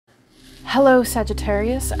Hello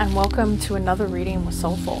Sagittarius, and welcome to another reading with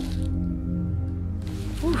Soulful.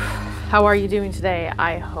 Whew. How are you doing today?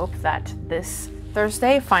 I hope that this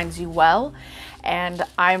Thursday finds you well, and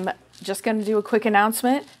I'm just going to do a quick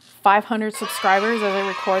announcement. 500 subscribers as I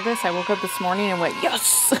record this. I woke up this morning and went,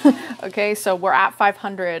 yes! Okay, so we're at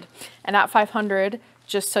 500, and at 500,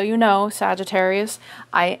 just so you know, Sagittarius,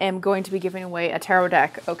 I am going to be giving away a tarot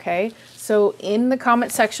deck, okay? So in the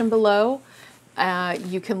comment section below,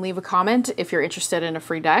 you can leave a comment if you're interested in a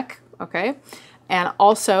free deck, okay? And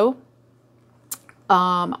also,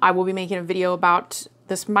 I will be making a video about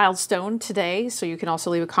this milestone today, so you can also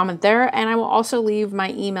leave a comment there. And I will also leave my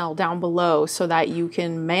email down below so that you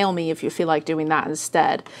can mail me if you feel like doing that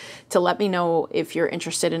instead, to let me know if you're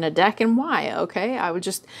interested in a deck and why, okay?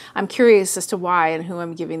 I'm curious as to why and who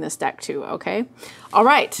I'm giving this deck to, okay? All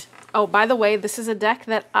right. Oh, by the way, this is a deck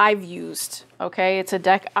that I've used, okay? It's a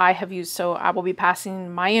deck I have used, so I will be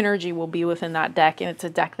passing, my energy will be within that deck, and it's a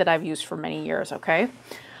deck that I've used for many years, okay?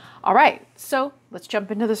 All right, so let's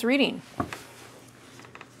jump into this reading.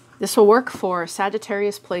 This will work for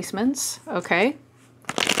Sagittarius placements, okay?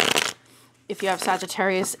 If you have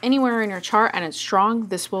Sagittarius anywhere in your chart and it's strong,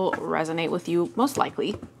 this will resonate with you most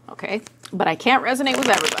likely, okay? But I can't resonate with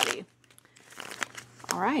everybody.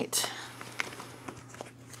 All right.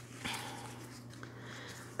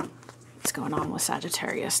 What's going on with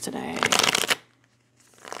Sagittarius today?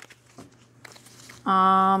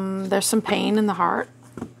 There's some pain in the heart.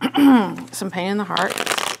 Some pain in the heart.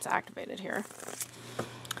 It's activated here.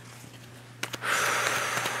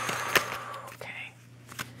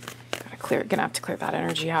 Okay. Gonna have to clear that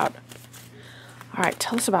energy out. All right,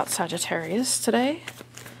 tell us about Sagittarius today.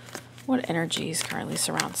 What energies currently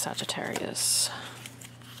surround Sagittarius?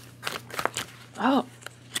 Oh.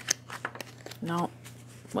 No.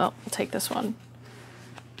 Well, we'll take this one.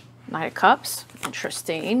 Knight of Cups.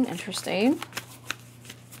 Interesting, interesting.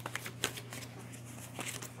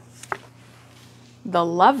 The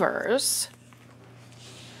Lovers.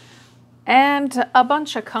 And a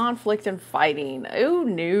bunch of conflict and fighting. Oh,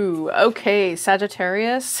 no. Okay,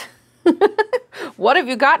 Sagittarius. What have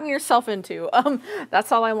you gotten yourself into?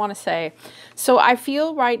 That's all I want to say. So I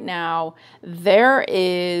feel right now there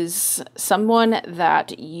is someone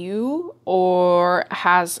that you or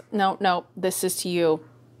has... No, this is to you.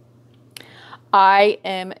 I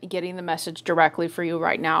am getting the message directly for you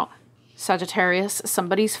right now. Sagittarius,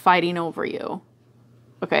 somebody's fighting over you.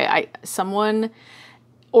 Okay, someone...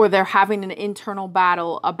 or they're having an internal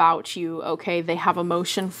battle about you, okay? They have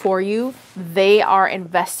emotion for you. They are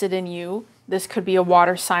invested in you. This could be a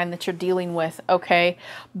water sign that you're dealing with, okay?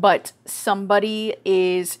 But somebody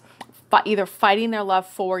is either fighting their love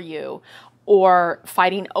for you or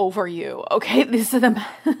fighting over you, okay?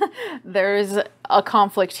 There's a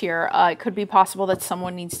conflict here. It could be possible that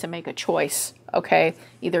someone needs to make a choice, okay?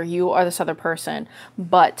 Either you or this other person.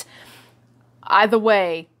 But either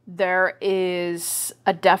way, there is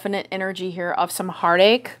a definite energy here of some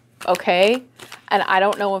heartache, okay? And I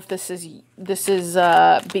don't know if this is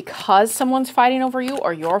because someone's fighting over you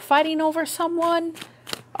or you're fighting over someone.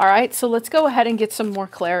 All right, so let's go ahead and get some more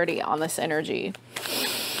clarity on this energy.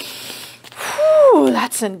 Whew,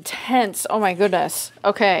 that's intense. Oh my goodness.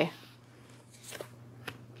 Okay.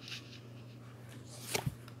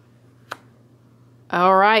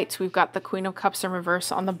 All right, we've got the Queen of Cups in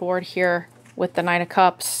reverse on the board here with the Knight of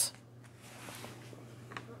Cups.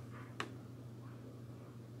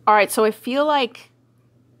 All right, so I feel like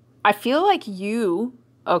you,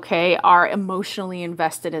 okay, are emotionally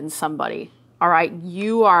invested in somebody. All right,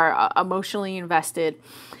 you are emotionally invested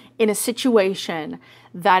in a situation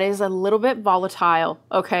that is a little bit volatile,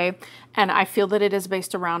 okay? And I feel that it is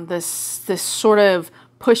based around this sort of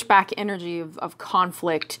pushback energy of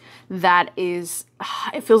conflict that is,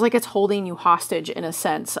 it feels like it's holding you hostage in a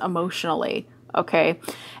sense emotionally, okay?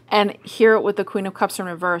 And here with the Queen of Cups in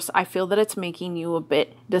reverse, I feel that it's making you a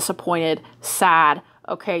bit disappointed, sad,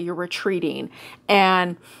 okay? You're retreating.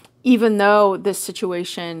 And even though this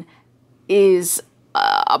situation is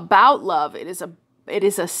about love, it is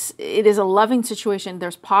a loving situation,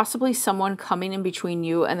 there's possibly someone coming in between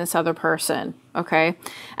you and this other person, okay?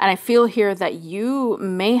 And I feel here that you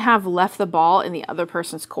may have left the ball in the other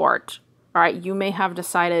person's court, all right? You may have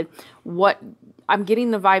decided I'm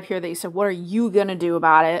getting the vibe here that you said, what are you going to do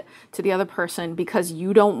about it to the other person because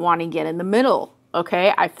you don't want to get in the middle,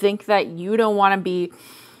 okay? I think that you don't want to be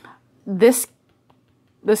this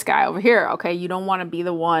guy over here, okay? You don't want to be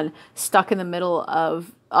the one stuck in the middle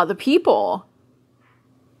of other people.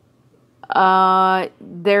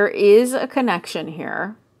 There is a connection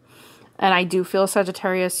here. And I do feel,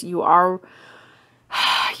 Sagittarius, you are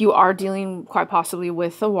you are dealing quite possibly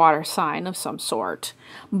with a water sign of some sort.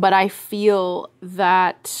 But I feel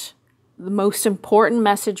that the most important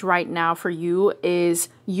message right now for you is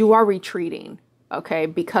you are retreating, okay?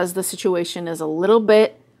 Because the situation is it's a little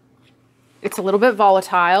bit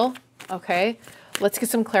volatile, okay? Let's get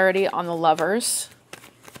some clarity on the Lovers.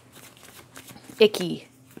 Icky.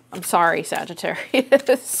 I'm sorry,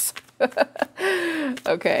 Sagittarius.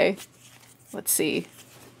 Okay, let's see.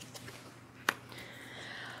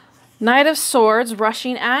 Knight of Swords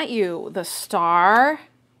rushing at you. The Star.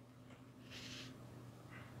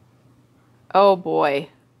 Oh boy.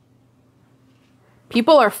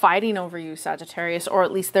 People are fighting over you, Sagittarius, or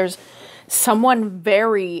at least there's someone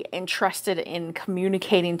very interested in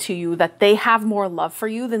communicating to you that they have more love for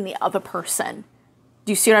you than the other person.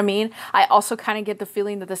 Do you see what I mean? I also kind of get the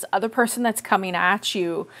feeling that this other person that's coming at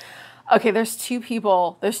you, okay, there's two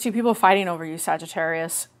people fighting over you,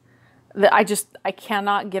 Sagittarius. I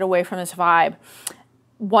cannot get away from this vibe.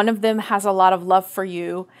 One of them has a lot of love for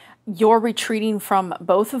you. You're retreating from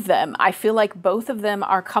both of them. I feel like both of them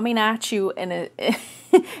are coming at you in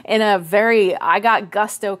a very, I got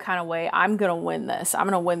gusto kind of way. I'm going to win this. I'm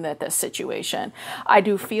going to win this situation. I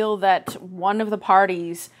do feel that one of the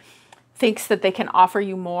parties thinks that they can offer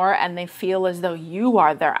you more, and they feel as though you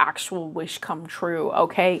are their actual wish come true,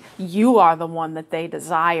 okay? You are the one that they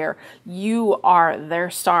desire. You are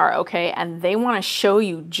their star, okay? And they want to show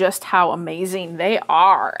you just how amazing they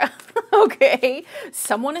are, okay?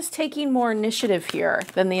 Someone is taking more initiative here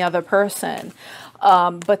than the other person.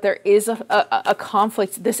 But there is a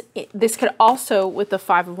conflict. This could also, with the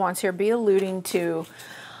Five of Wands here, be alluding to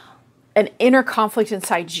an inner conflict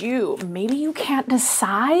inside you. Maybe you can't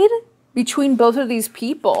decide between both of these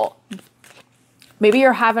people. Maybe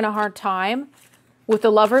you're having a hard time with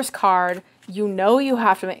the Lovers card. You know you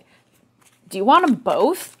have to make... Do you want them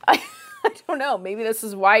both? I don't know. Maybe this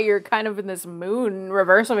is why you're kind of in this moon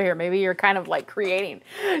reverse over here. Maybe you're kind of like creating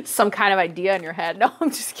some kind of idea in your head. No, I'm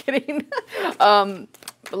just kidding.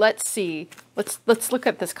 Let's see. Let's look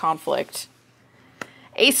at this conflict.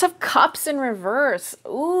 Ace of Cups in reverse.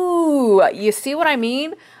 Ooh, you see what I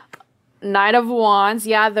mean? Knight of Wands,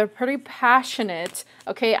 yeah, they're pretty passionate.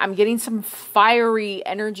 Okay, I'm getting some fiery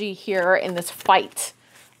energy here in this fight.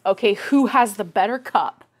 Okay, who has the better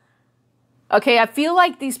cup? Okay, I feel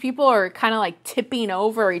like these people are kind of like tipping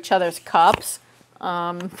over each other's cups,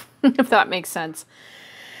 if that makes sense.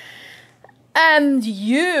 And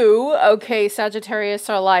you, okay,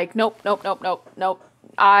 Sagittarius, are like, nope, nope, nope, nope, nope.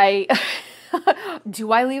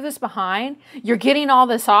 Do I leave this behind? You're getting all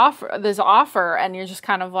this offer, and you're just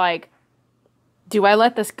kind of like, do I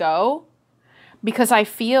let this go? Because I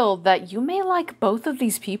feel that you may like both of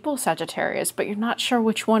these people, Sagittarius, but you're not sure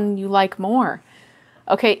which one you like more.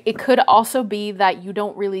 Okay, it could also be that you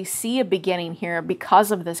don't really see a beginning here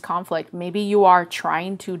because of this conflict. Maybe you are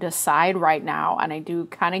trying to decide right now, and I do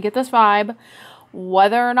kind of get this vibe,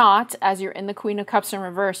 whether or not, as you're in the Queen of Cups in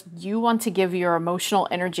reverse, you want to give your emotional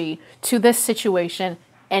energy to this situation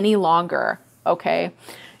any longer, okay?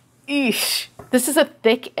 Eesh. This is a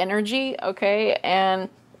thick energy, okay? And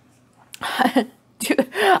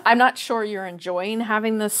I'm not sure you're enjoying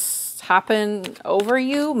having this happen over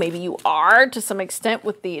you. Maybe you are to some extent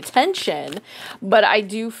with the attention, but I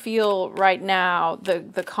do feel right now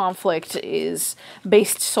the conflict is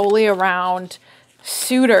based solely around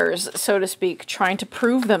suitors, so to speak, trying to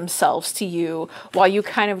prove themselves to you while you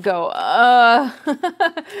kind of go,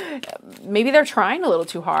 maybe they're trying a little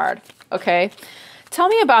too hard, okay? Tell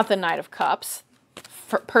me about the Knight of Cups.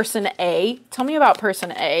 For person A. Tell me about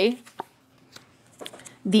person A.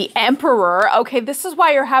 The Emperor. Okay, this is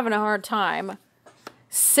why you're having a hard time.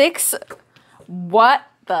 6. What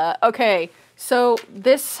the... Okay, so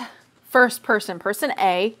this first person, person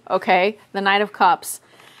A, okay, the Knight of Cups,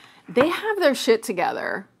 they have their shit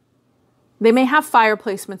together. They may have fire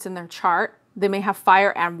placements in their chart. They may have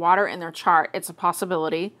fire and water in their chart. It's a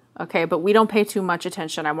possibility. Okay, but we don't pay too much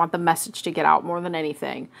attention. I want the message to get out more than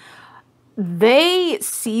anything. They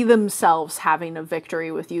see themselves having a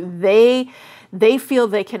victory with you. They feel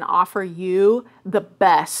they can offer you the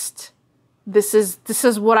best. This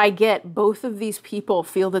is what I get. Both of these people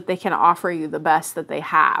feel that they can offer you the best that they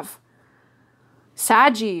have.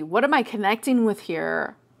 Saggy, what am I connecting with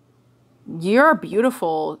here? You're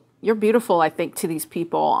beautiful. You're beautiful, I think, to these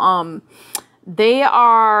people. They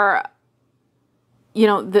are... You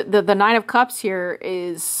know, the Knight of Cups here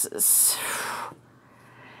is,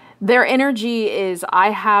 their energy is,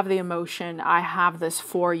 I have the emotion, I have this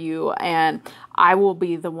for you, and I will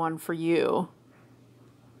be the one for you.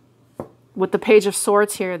 With the Page of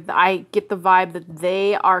Swords here, I get the vibe that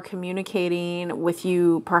they are communicating with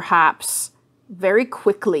you perhaps very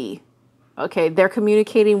quickly. Okay, they're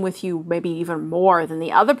communicating with you maybe even more than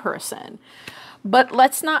the other person. But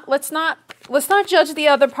let's not judge the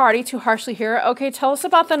other party too harshly here. Okay, tell us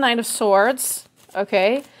about the Knight of Swords.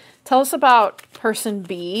 Okay, tell us about person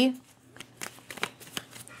B.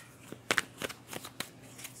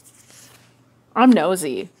 I'm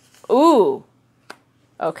nosy. Ooh.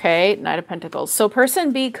 Okay, Knight of Pentacles. So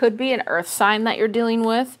person B could be an earth sign that you're dealing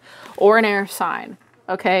with or an air sign.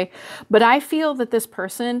 Okay, but I feel that this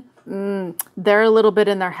person, they're a little bit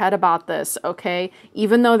in their head about this. Okay,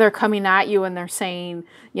 even though they're coming at you and they're saying,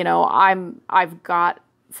 you know, I've got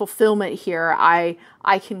fulfillment here. I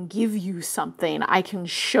can give you something. I can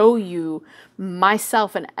show you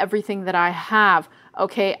myself and everything that I have.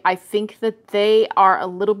 Okay, I think that they are a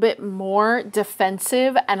little bit more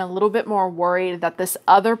defensive and a little bit more worried that this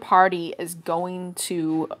other party is going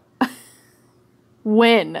to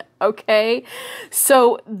win. Okay,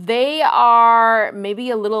 so they are maybe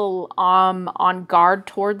a little on guard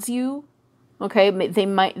towards you. Okay, they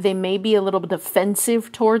may be a little bit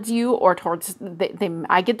defensive towards you, or towards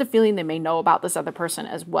I get the feeling they may know about this other person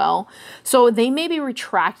as well. So they may be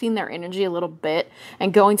retracting their energy a little bit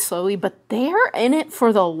and going slowly, but they're in it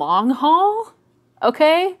for the long haul.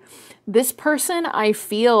 Okay, this person, I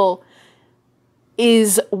feel,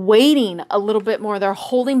 is waiting a little bit more. They're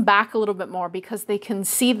holding back a little bit more because they can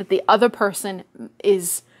see that the other person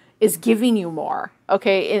is giving you more,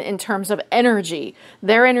 okay, in terms of energy.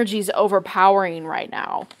 Their energy is overpowering right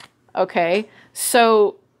now, okay?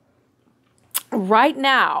 So right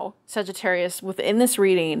now, Sagittarius, within this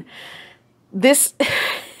reading,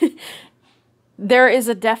 there is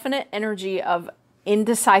a definite energy of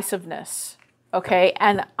indecisiveness, okay?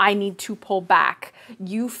 And I need to pull back.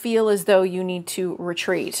 You feel as though you need to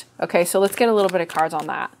retreat, okay? So let's get a little bit of cards on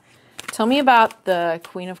that. Tell me about the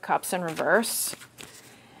Queen of Cups in reverse.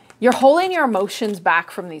 You're holding your emotions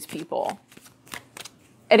back from these people.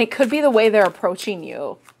 And it could be the way they're approaching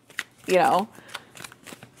you, you know?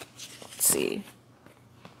 Let's see.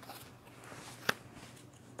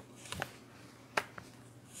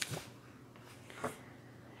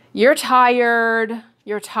 You're tired.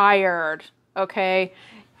 You're tired. Okay?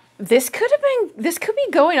 This could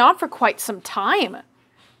be going on for quite some time.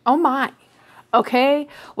 Oh my. Okay,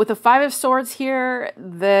 with the Five of Swords here,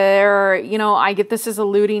 you know, I get this as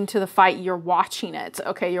alluding to the fight. You're watching it.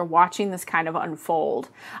 Okay, you're watching this kind of unfold.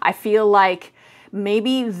 I feel like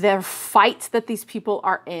maybe the fight that these people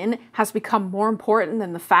are in has become more important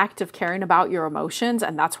than the fact of caring about your emotions.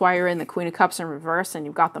 And that's why you're in the Queen of Cups in reverse and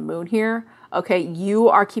you've got the Moon here. Okay, you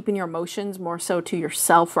are keeping your emotions more so to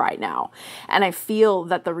yourself right now. And I feel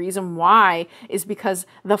that the reason why is because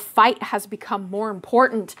the fight has become more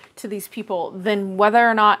important to these people than whether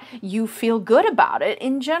or not you feel good about it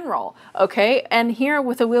in general. Okay, and here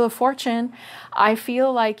with the Wheel of Fortune, I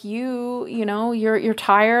feel like you know, you're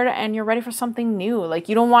tired and you're ready for something new. Like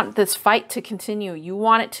you don't want this fight to continue. You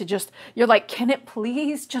want it to just, you're like, can it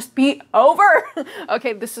please just be over?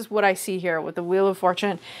 Okay, this is what I see here with the Wheel of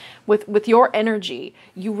Fortune. With your energy,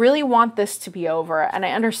 you really want this to be over. And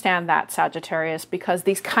I understand that, Sagittarius, because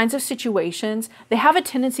these kinds of situations, they have a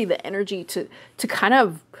tendency, the energy to kind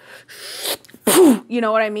of, you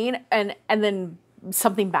know what I mean? And then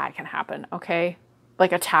something bad can happen, okay?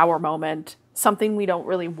 Like a tower moment, something we don't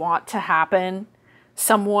really want to happen.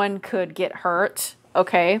 Someone could get hurt,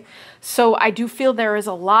 okay? So I do feel there is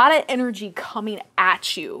a lot of energy coming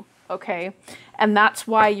at you, okay? And that's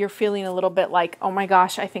why you're feeling a little bit like, oh my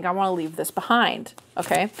gosh, I think I want to leave this behind.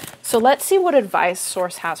 Okay, so let's see what advice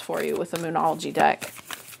Source has for you with the Moonology deck.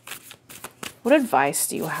 What advice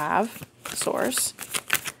do you have, Source?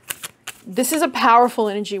 This is a powerful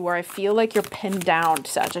energy where I feel like you're pinned down,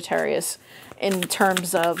 Sagittarius, in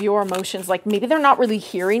terms of your emotions. Like maybe they're not really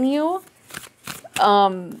hearing you.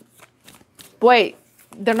 Maybe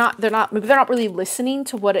they're not really listening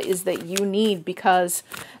to what it is that you need because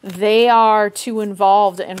they are too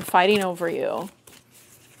involved in fighting over you.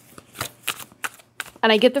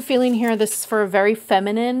 And I get the feeling here this is for a very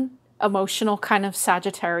feminine, emotional kind of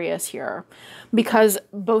Sagittarius here, because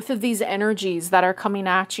both of these energies that are coming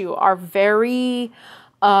at you are very,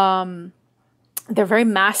 they're very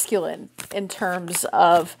masculine in terms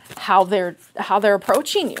of how they're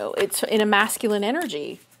approaching you. It's in a masculine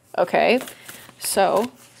energy. Okay.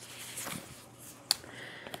 So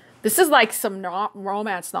This is like some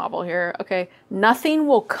romance novel here, okay? Nothing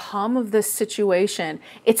will come of this situation.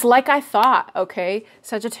 It's like I thought, okay?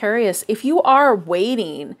 Sagittarius, if you are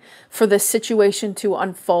waiting for this situation to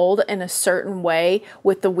unfold in a certain way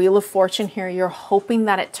with the Wheel of Fortune here, you're hoping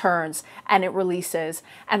that it turns and it releases.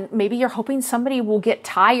 And maybe you're hoping somebody will get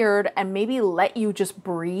tired and maybe let you just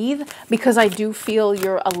breathe, because I do feel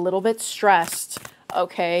you're a little bit stressed,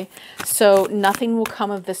 okay? So nothing will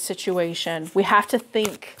come of this situation. We have to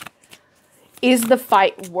think, is the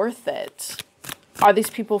fight worth it? Are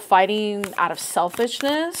these people fighting out of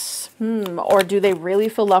selfishness? Or do they really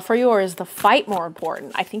feel love for you? Or is the fight more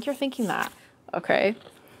important? I think you're thinking that, okay?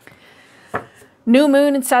 New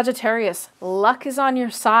moon in Sagittarius. Luck is on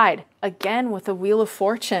your side. Again, with the Wheel of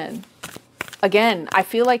Fortune. Again, I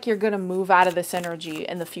feel like you're going to move out of this energy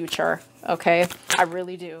in the future, okay? I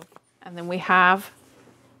really do. And then we have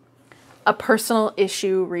a personal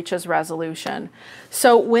issue reaches resolution.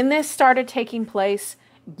 So when this started taking place,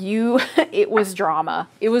 it was drama.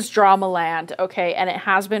 It was drama land, okay? And it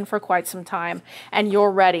has been for quite some time. And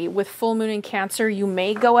you're ready. With full moon in Cancer, you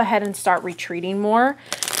may go ahead and start retreating more.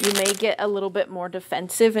 You may get a little bit more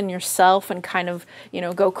defensive in yourself and kind of, you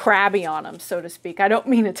know, go crabby on them, so to speak. I don't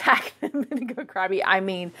mean attack them and go crabby. I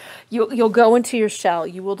mean, you'll go into your shell.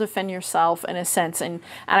 You will defend yourself in a sense. And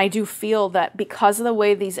I do feel that because of the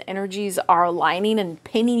way these energies are aligning and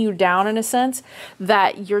pinning you down in a sense,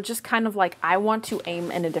 that you're just kind of like, I want to aim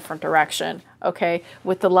in a different direction, okay?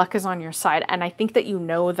 With the luck is on your side. And I think that you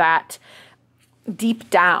know that deep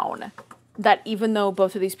down, that even though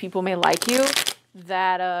both of these people may like you,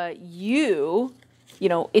 that you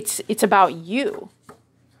know, it's about you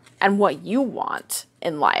and what you want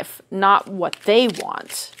in life, not what they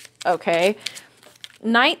want, okay?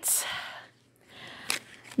 Knights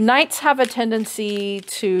have a tendency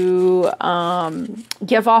to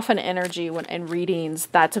give off an energy when in readings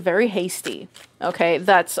that's very hasty, okay?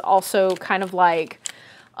 That's also kind of like,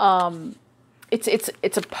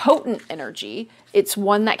 it's a potent energy. It's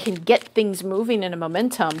one that can get things moving in a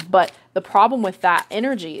momentum. But the problem with that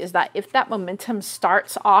energy is that if that momentum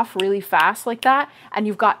starts off really fast like that, and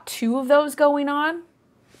you've got two of those going on,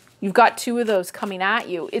 you've got two of those coming at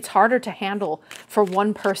you, it's harder to handle for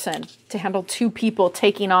one person, to handle two people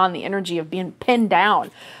taking on the energy of being pinned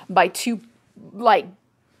down by two, like,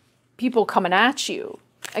 people coming at you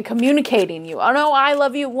and communicating you. Oh no, I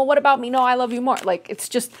love you. Well, what about me? No, I love you more. Like, it's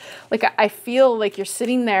just like, I feel like you're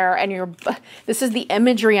sitting there and this is the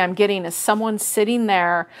imagery I'm getting, is someone sitting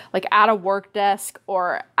there like at a work desk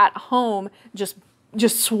or at home, just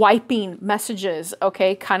swiping messages,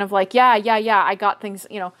 okay? Kind of like, yeah, I got things,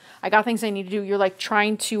 you know, I got things I need to do. You're like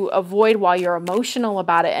trying to avoid while you're emotional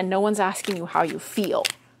about it, and no one's asking you how you feel,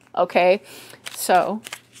 okay? So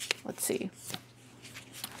let's see.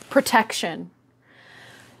 Protection,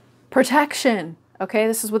 okay?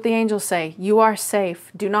 This is what the angels say. You are safe.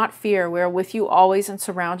 Do not fear. We are with you always and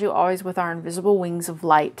surround you always with our invisible wings of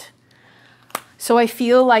light. So I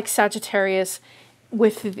feel like Sagittarius,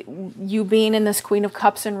 with you being in this Queen of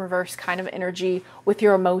Cups in reverse kind of energy with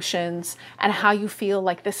your emotions and how you feel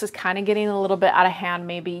like this is kind of getting a little bit out of hand.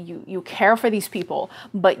 Maybe you care for these people,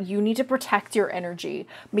 but you need to protect your energy,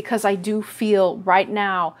 because I do feel right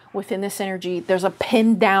now within this energy, there's a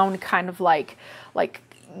pinned down kind of like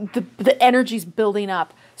the energy's building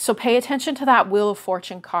up. So pay attention to that Wheel of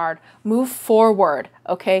Fortune card. Move forward,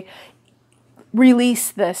 okay?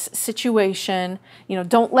 Release this situation. You know,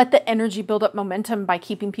 don't let the energy build up momentum by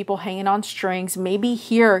keeping people hanging on strings. Maybe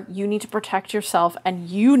here you need to protect yourself and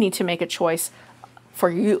you need to make a choice for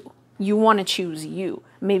you. You want to choose you.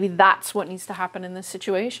 Maybe that's what needs to happen in this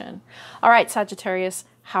situation. All right, Sagittarius,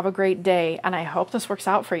 have a great day, and I hope this works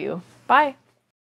out for you. Bye.